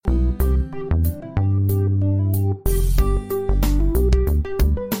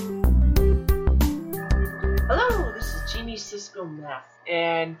emotional mess.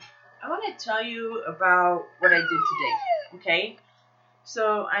 And I want to tell you about what I did today, okay?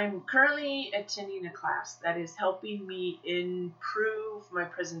 So I'm currently attending a class that is helping me improve my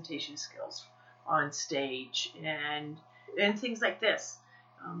presentation skills on stage and things like this.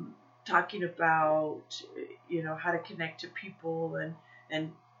 Talking about how to connect to people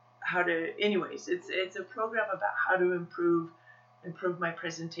and how to anyways it's a program about how to improve my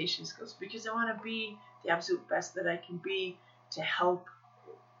presentation skills because I want to be the absolute best that I can be to help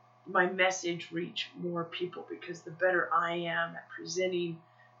my message reach more people, because the better I am at presenting,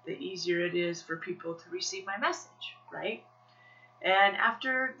 the easier it is for people to receive my message, right? And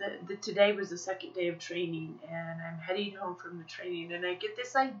after the today was the second day of training, and I'm heading home from the training, and I get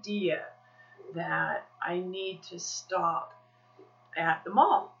this idea that I need to stop at the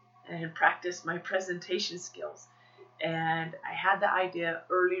mall and practice my presentation skills. And I had the idea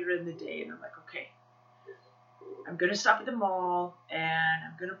earlier in the day, and I'm like, okay, I'm going to stop at the mall, and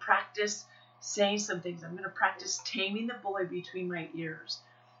I'm going to practice saying some things. I'm going to practice taming the bully between my ears.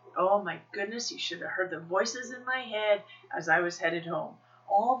 Oh my goodness, you should have heard the voices in my head as I was headed home.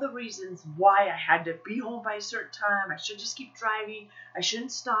 All the reasons why I had to be home by a certain time. I should just keep driving. I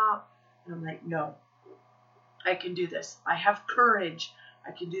shouldn't stop. And I'm like, no, I can do this. I have courage.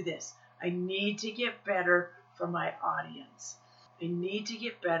 I can do this. I need to get better for my audience. I need to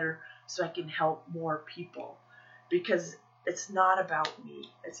get better so I can help more people, because it's not about me.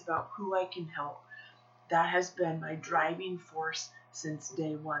 It's about who I can help. That has been my driving force since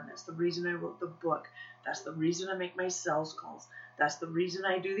day one. That's the reason I wrote the book. That's the reason I make my sales calls. That's the reason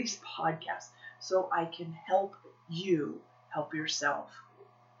I do these podcasts, so I can help you help yourself.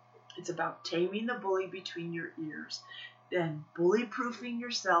 It's about taming the bully between your ears and bully-proofing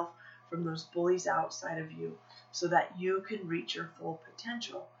yourself from those bullies outside of you so that you can reach your full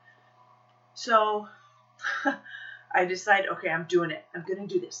potential. So I decide, okay, I'm doing it. I'm going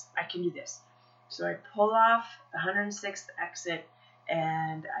to do this. I can do this. So I pull off the 106th exit,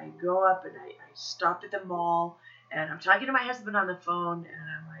 and I go up, and I stop at the mall, and I'm talking to my husband on the phone, and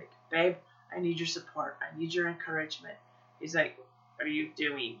I'm like, babe, I need your support. I need your encouragement. He's like, what are you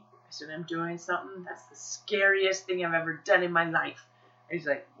doing? I said, I'm doing something that's the scariest thing I've ever done in my life. And he's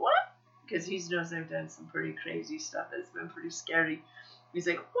like, what? Because he knows I've done some pretty crazy stuff that's been pretty scary. He's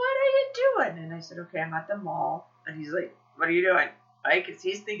like, what are you doing? And I said, okay, I'm at the mall. And he's like, what are you doing? Right? Because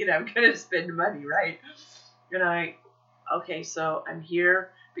he's thinking I'm going to spend money, right? And okay, so I'm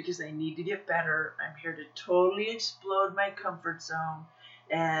here because I need to get better. I'm here to totally explode my comfort zone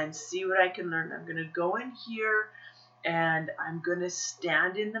and see what I can learn. I'm going to go in here, and I'm going to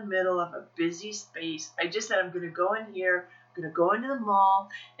stand in the middle of a busy space. I just said I'm going to go in here. I'm going to go into the mall,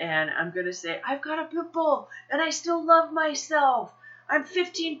 and I'm going to say, I've got a pimple, and I still love myself. I'm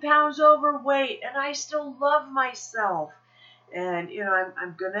 15 pounds overweight, and I still love myself. And,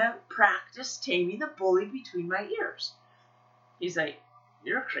 I'm going to practice taming the bully between my ears. He's like,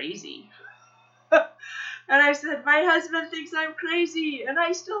 you're crazy. And I said, my husband thinks I'm crazy, and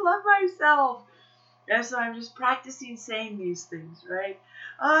I still love myself. And so I'm just practicing saying these things, right?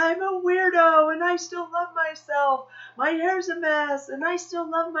 I'm a weirdo, and I still love myself. My hair's a mess, and I still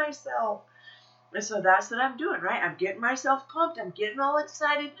love myself. And so that's what I'm doing, right? I'm getting myself pumped. I'm getting all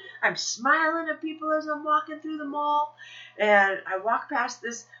excited. I'm smiling at people as I'm walking through the mall. And I walk past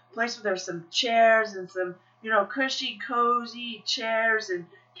this place where there's some chairs and some, cushy, cozy chairs and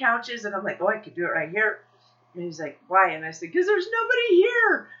couches. And I'm like, oh, I could do it right here. And he's like, why? And I said, because there's nobody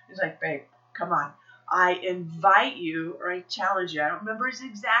here. He's like, babe, come on. I invite you, or I challenge you. I don't remember his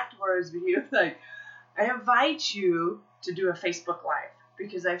exact words, but he was like, I invite you to do a Facebook Live,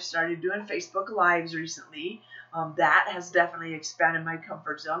 because I've started doing Facebook Lives recently. That has definitely expanded my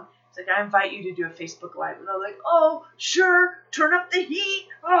comfort zone. It's like, I invite you to do a Facebook Live. And I'm like, oh, sure, turn up the heat.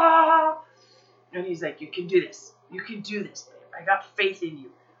 Ah. And he's like, you can do this. You can do this, babe. I got faith in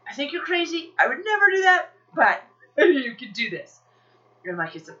you. I think you're crazy. I would never do that, but you can do this. And I'm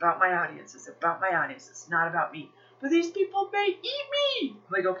like, it's about my audience. It's about my audience. It's not about me. But these people may eat me.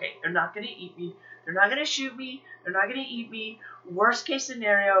 I'm like, okay, they're not going to eat me. They're not going to shoot me. They're not going to eat me. Worst case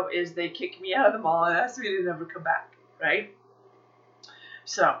scenario is they kick me out of the mall and ask me to never come back, right?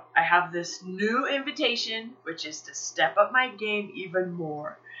 So I have this new invitation, which is to step up my game even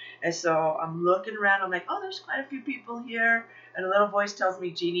more. And so I'm looking around. I'm like, oh, there's quite a few people here. And a little voice tells me,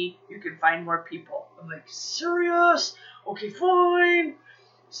 Jeannie, you can find more people. I'm like, serious? Okay, fine.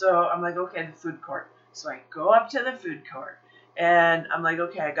 So I'm like, okay, the food court. So I go up to the food court. And I'm like,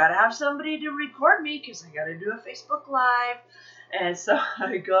 okay, I got to have somebody to record me because I got to do a Facebook Live. And so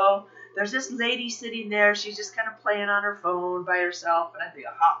I go. There's this lady sitting there. She's just kind of playing on her phone by herself. And I think,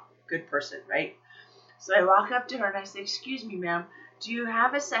 aha, good person, right? So I walk up to her and I say, excuse me, ma'am, do you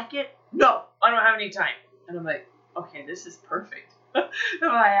have a second? No, I don't have any time. And I'm like, okay, this is perfect. If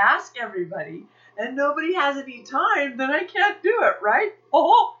I ask everybody and nobody has any time, then I can't do it, right?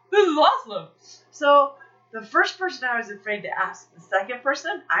 Oh, this is awesome. So the first person I was afraid to ask. The second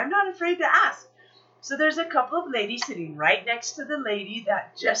person, I'm not afraid to ask. So there's a couple of ladies sitting right next to the lady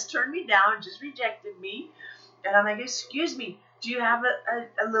that just turned me down, just rejected me. And I'm like, excuse me, do you have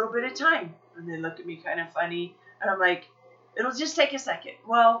a little bit of time? And they look at me kind of funny. And I'm like, it'll just take a second.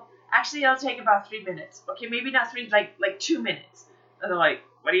 Well, actually, it'll take about 3 minutes. Okay, maybe not 3, like 2 minutes. And they're like,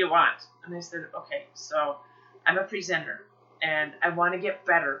 what do you want? And I said, okay, so I'm a presenter. And I want to get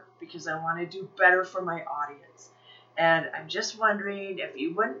better because I want to do better for my audience. And I'm just wondering if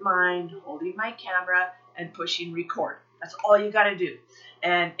you wouldn't mind holding my camera and pushing record. That's all you got to do.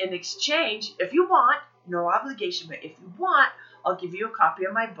 And in exchange, if you want, no obligation, but if you want, I'll give you a copy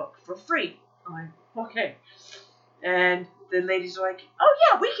of my book for free. I'm like, okay. And the ladies are like, oh,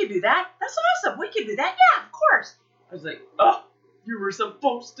 yeah, we can do that. That's awesome. We can do that. Yeah, of course. I was like, oh, you were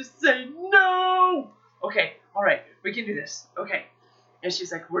supposed to say no. Okay, all right, we can do this. Okay. And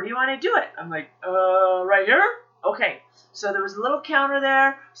she's like, where do you want to do it? I'm like, right here? Okay. So there was a little counter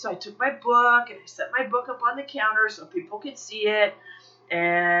there. So I took my book and I set my book up on the counter so people could see it.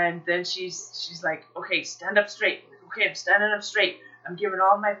 And then she's like, okay, stand up straight. I'm like, okay, I'm standing up straight. I'm giving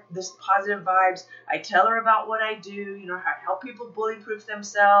all this positive vibes. I tell her about what I do, how I help people bully-proof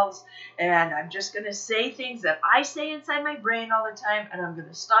themselves. And I'm just going to say things that I say inside my brain all the time, and I'm going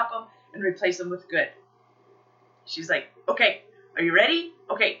to stop them and replace them with good. She's like, okay, are you ready?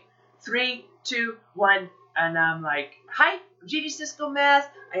 Okay, 3, 2, 1. And I'm like, hi, I'm Jeannie Cisco-Meth.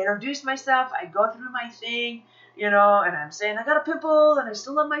 I introduce myself. I go through my thing, and I'm saying I got a pimple and I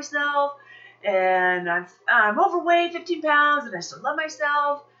still love myself. And I'm overweight, 15 pounds, and I still love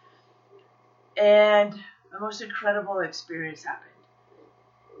myself. And the most incredible experience happened.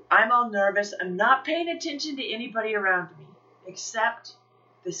 I'm all nervous. I'm not paying attention to anybody around me except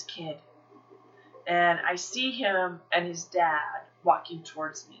this kid. And I see him and his dad walking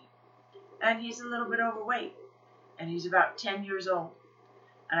towards me. And he's a little bit overweight. And he's about 10 years old.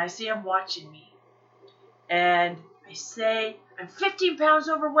 And I see him watching me. And I say, I'm 15 pounds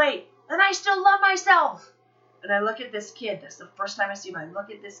overweight. And I still love myself. And I look at this kid. That's the first time I see him. I look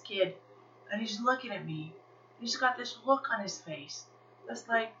at this kid. And he's looking at me. He's got this look on his face. That's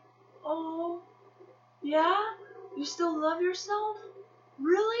like, oh, yeah? You still love yourself?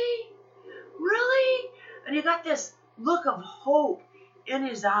 Really? Really? And he got this look of hope in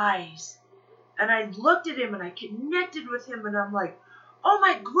his eyes. And I looked at him and I connected with him. And I'm like, oh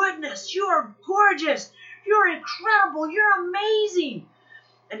my goodness, you are gorgeous. You're incredible. You're amazing.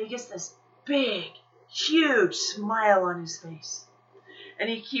 And he gets this big, huge smile on his face. And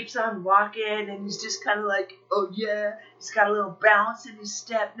he keeps on walking, and he's just kind of like, oh yeah. He's got a little bounce in his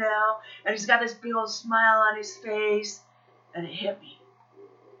step now. And he's got this big old smile on his face. And it hit me.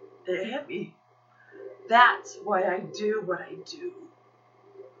 It hit me. That's why I do what I do.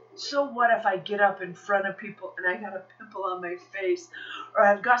 So what if I get up in front of people and I got a pimple on my face, or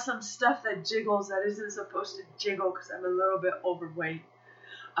I've got some stuff that jiggles that isn't supposed to jiggle because I'm a little bit overweight?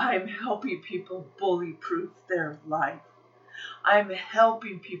 I'm helping people bully-proof their life. I'm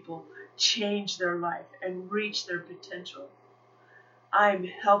helping people change their life and reach their potential. I'm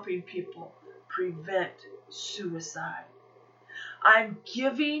helping people prevent suicide. I'm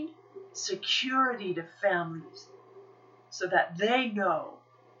giving security to families so that they know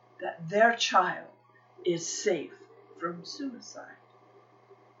that their child is safe from suicide.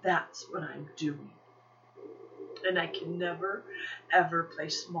 That's what I'm doing. And I can never, ever play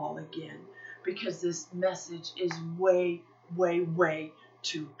small again because this message is way, way, way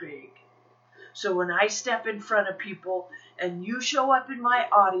too big. So when I step in front of people and you show up in my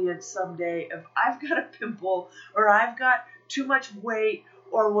audience someday, if I've got a pimple or I've got too much weight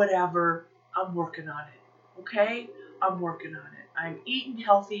or whatever, I'm working on it. Okay? I'm working on it. I'm eating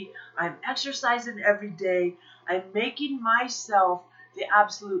healthy. I'm exercising every day. I'm making myself the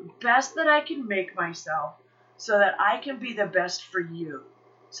absolute best that I can make myself so that I can be the best for you,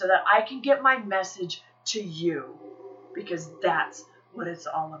 so that I can get my message to you, because that's what it's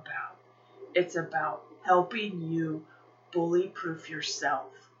all about. It's about helping you bully-proof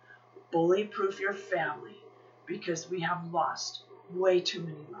yourself, bully-proof your family, because we have lost way too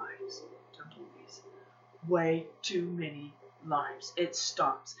many lives to bullies. Way too many lives. It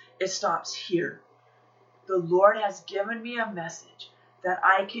stops. It stops here. The Lord has given me a message that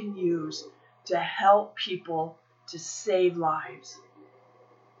I can use to help people to save lives.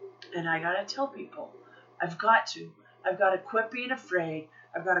 And I got to tell people, I've got to quit being afraid.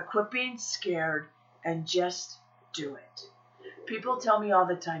 I've got to quit being scared and just do it. People tell me all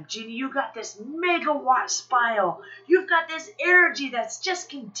the time, Jeannie, you got this megawatt smile. You've got this energy that's just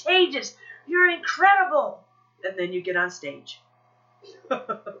contagious. You're incredible. And then you get on stage.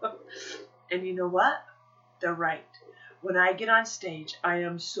 And you know what? They're right. When I get on stage, I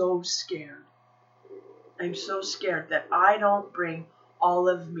am so scared. I'm so scared that I don't bring all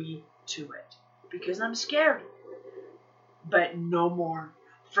of me to it because I'm scared. But no more.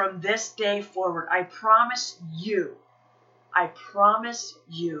 From this day forward, I promise you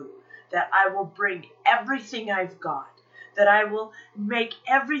that I will bring everything I've got, that I will make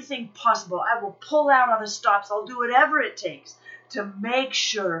everything possible. I will pull out on the stops. I'll do whatever it takes to make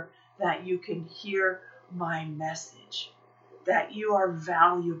sure that you can hear my message, that you are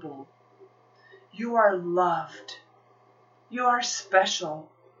valuable, you are loved, you are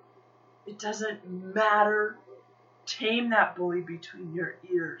special. It doesn't matter. Tame that bully between your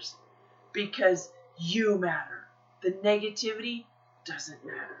ears because you matter. The negativity doesn't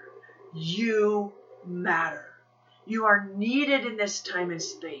matter. You matter. You are needed in this time and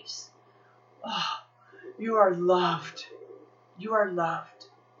space. Oh, you are loved. You are loved.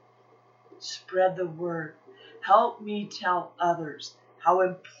 Spread the word. Help me tell others how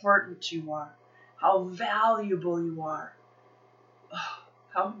important you are, how valuable you are,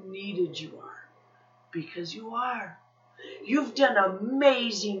 how needed you are, because you are. You've done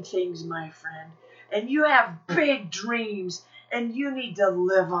amazing things, my friend, and you have big dreams, and you need to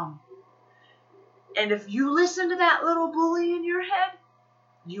live them. And if you listen to that little bully in your head,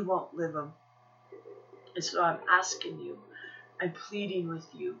 you won't live them. And so I'm asking you, I'm pleading with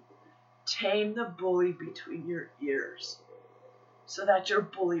you, tame the bully between your ears so that you're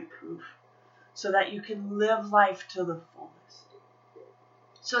bully-proof, so that you can live life to the fullest,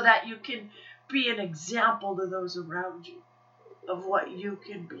 so that you can be an example to those around you of what you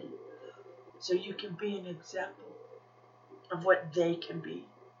can be, so you can be an example of what they can be,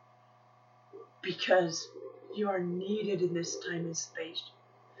 because you are needed in this time and space.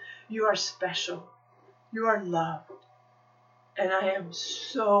 You are special. You are loved. And I am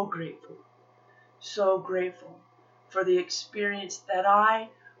so grateful for the experience that I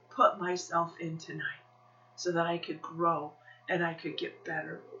put myself in tonight so that I could grow and I could get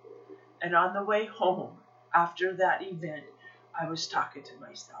better. And on the way home after that event, I was talking to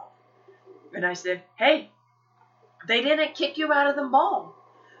myself. And I said, hey, they didn't kick you out of the mall.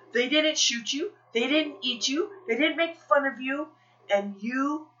 They didn't shoot you. They didn't eat you. They didn't make fun of you. And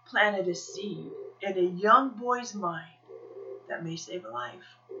you planted a seed in a young boy's mind that may save a life.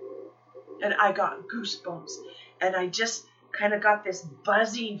 And I got goosebumps. And I just kind of got this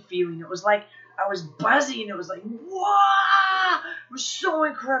buzzing feeling. It was like I was buzzing. It was like, wow! It was so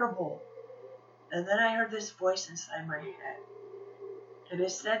incredible. And then I heard this voice inside my head. And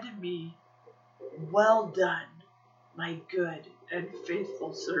it said to me, well done, my good and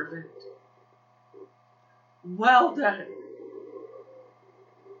faithful servant. Well done.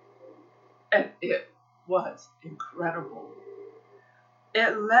 And it was incredible.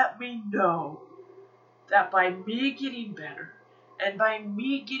 It let me know that by me getting better and by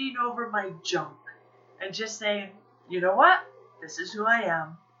me getting over my junk and just saying, you know what? This is who I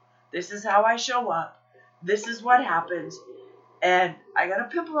am. This is how I show up. This is what happens. And I got a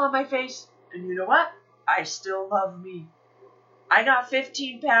pimple on my face. And you know what? I still love me. I got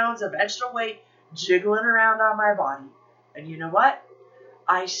 15 pounds of extra weight jiggling around on my body. And you know what?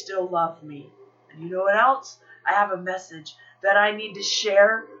 I still love me. And you know what else? I have a message that I need to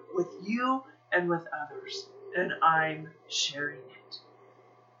share with you and with others. And I'm sharing it.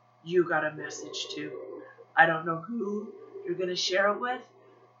 You got a message too. I don't know who you're going to share it with,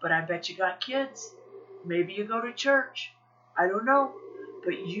 but I bet you got kids. Maybe you go to church. I don't know.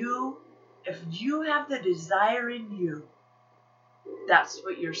 But if you have the desire in you, that's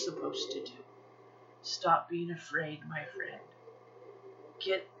what you're supposed to do. Stop being afraid, my friend.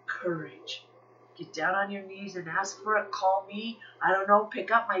 Get courage. Get down on your knees and ask for it. Call me. I don't know. Pick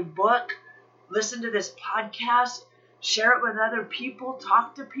up my book. Listen to this podcast. Share it with other people.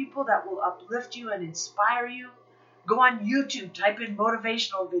 Talk to people that will uplift you and inspire you. Go on YouTube. Type in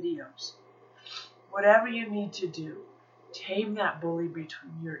motivational videos. Whatever you need to do. Tame that bully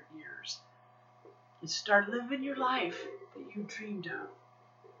between your ears. And start living your life that you dreamed of.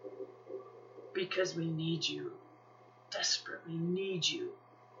 Because we need you. Desperately need you.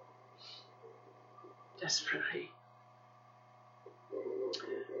 Desperately.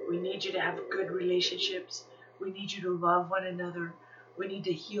 We need you to have good relationships. We need you to love one another. We need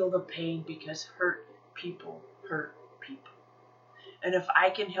to heal the pain because hurt people hurt people. And if I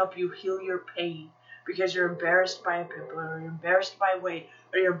can help you heal your pain because you're embarrassed by a pimple, or you're embarrassed by weight,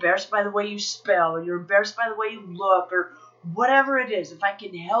 or you're embarrassed by the way you spell, or you're embarrassed by the way you look, or whatever it is, if I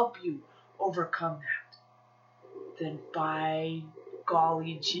can help you overcome that, then by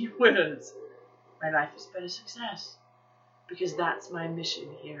golly gee whiz, my life has been a success. Because that's my mission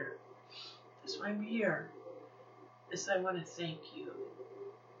here. That's why I'm here. I want to thank you.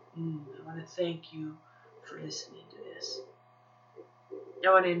 I want to thank you for listening to this. I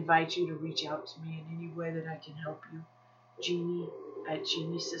want to invite you to reach out to me in any way that I can help you. Jeannie at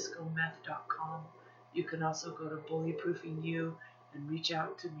JeannieSiscoMeth.com. You can also go to Bullyproofing You and reach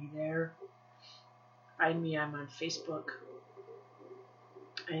out to me there. Find me, I'm on Facebook.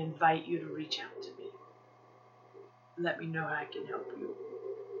 I invite you to reach out to me. Let me know how I can help you.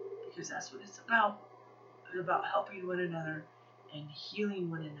 Because that's what it's about. It's about helping one another and healing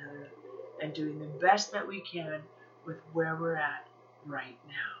one another and doing the best that we can with where we're at right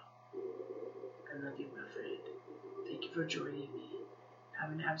now. I love you, my friend. Thank you for joining me.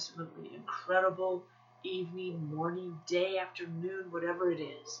 Have an absolutely incredible evening, morning, day, afternoon, whatever it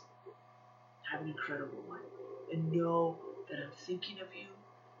is. Have an incredible one. And know that I'm thinking of you,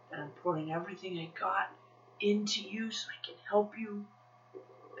 that I'm pouring everything I got into you so I can help you.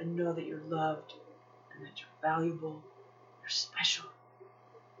 And know that you're loved and that you're valuable, you're special,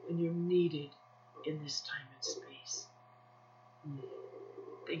 and you're needed in this time and space.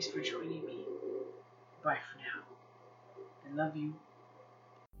 Thanks for joining me. Bye for now. I love you.